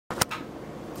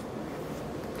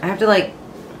I have to like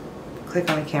click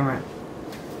on the camera.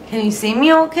 Can you see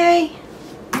me okay?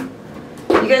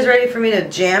 You guys ready for me to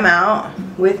jam out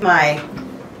with my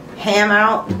ham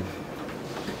out?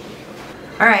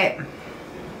 Alright.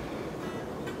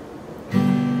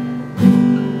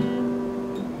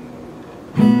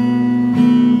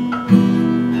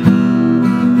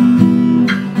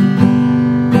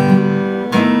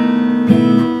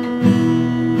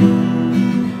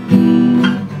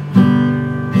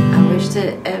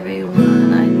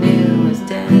 Everyone I knew was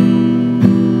dead,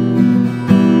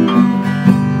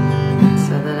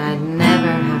 so that I'd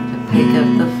never have to pick up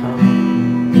the phone.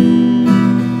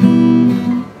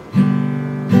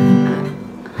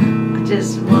 I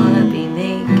just wanna be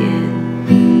naked,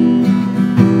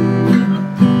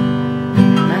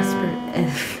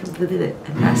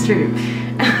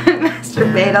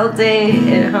 masturbate all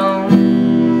day at home.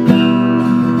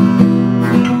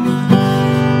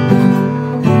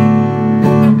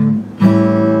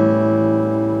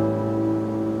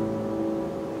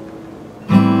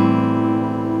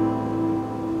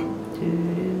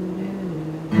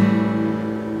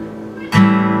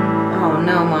 Oh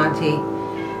no, Monty.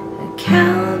 A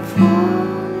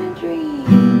California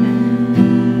dreaming.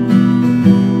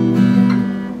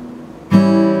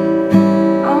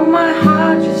 Oh, my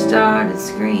heart just started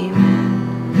screaming.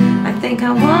 I think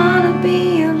I wanna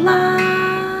be alive.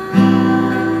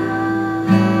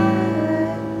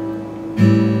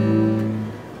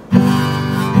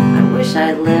 I wish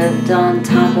I lived on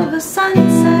top of a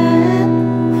sunset.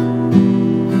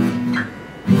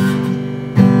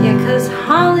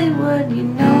 Hollywood, you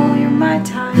know you're my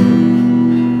type.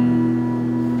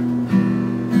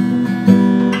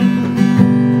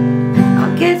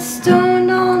 I'll get stoned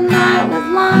all night with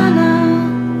Lana.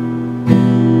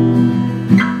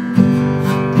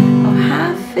 Oh,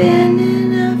 half in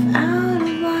and half out of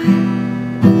life.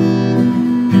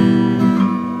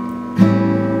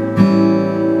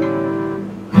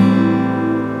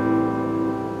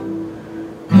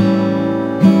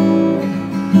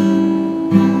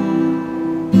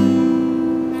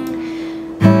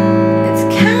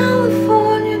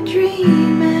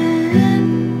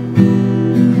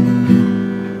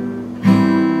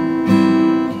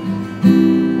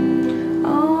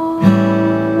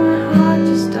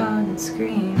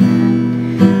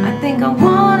 I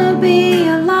wanna be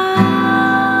alive.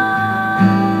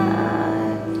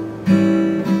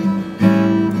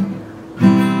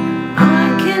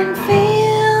 I can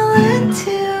feel it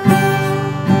too.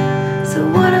 So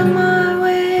what am I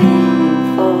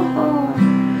waiting for?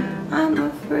 I'm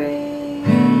afraid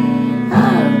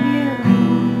of you.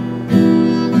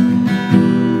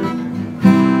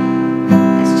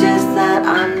 It's just that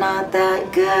I'm not that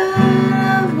good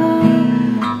of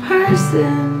a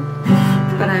person,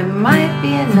 but I might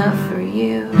be enough for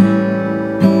you.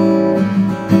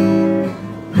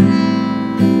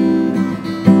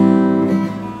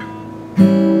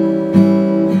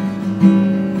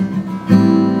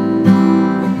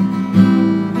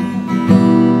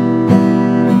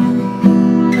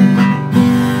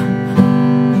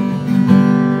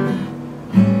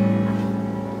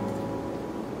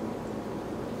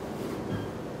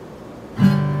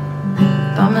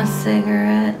 Bum a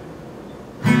cigarette.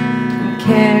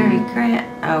 Cary Grant.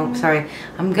 Oh, sorry.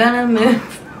 I'm gonna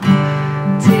move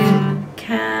to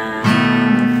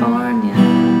California.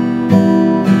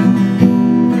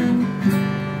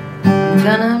 I'm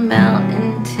gonna melt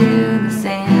into the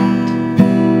sand.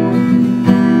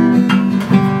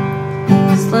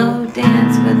 Slow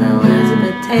dance with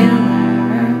Elizabeth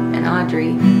Taylor and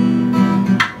Audrey.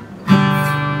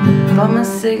 Bum a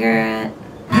cigarette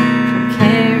from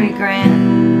Cary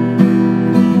Grant.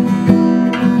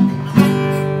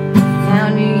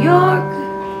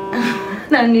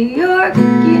 Now New York,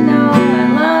 you know I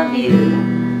love you.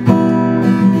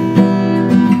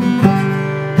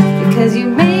 Because you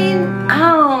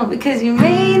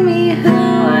made me who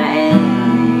I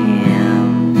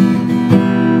am.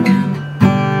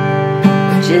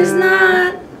 Which is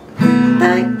not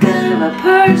that good of a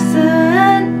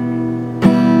person.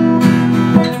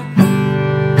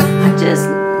 I just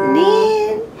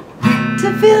need to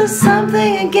feel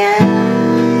something again.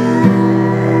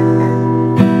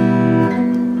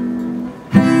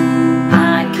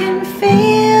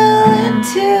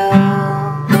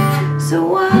 So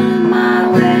what am I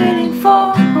waiting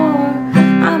for?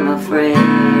 I'm afraid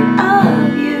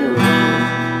of you.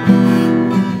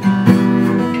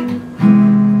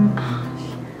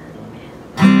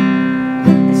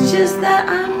 It's just that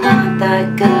I'm not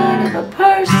that good of a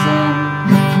person,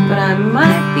 but I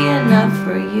might be enough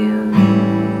for you.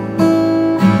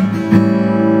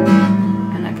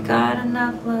 And I've got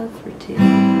enough love for two.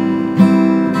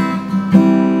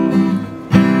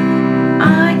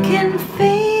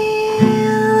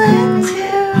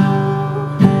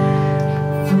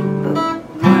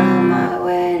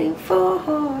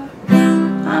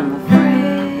 I'm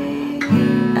afraid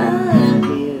of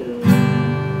you.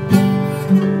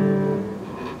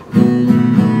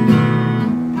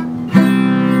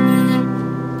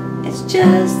 It's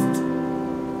just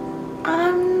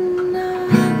I'm not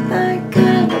that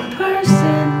good of a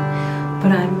person,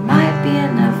 but I might be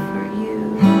enough for you.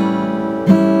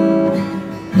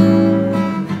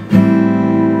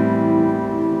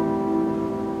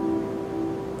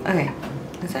 Okay,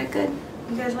 is that good?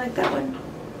 You guys like that one?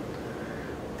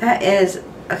 That is,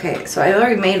 okay, so I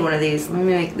already made one of these. Let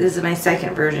me make, this is my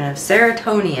second version of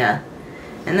Serotonia.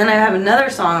 And then I have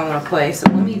another song I want to play, so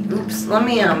let me,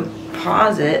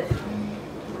 pause it.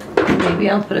 Maybe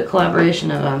I'll put a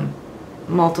collaboration of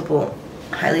multiple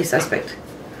highly suspect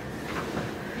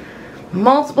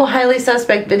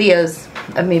videos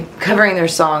of me covering their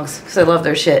songs because I love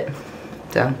their shit.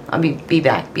 So I'll be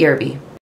back. BRB.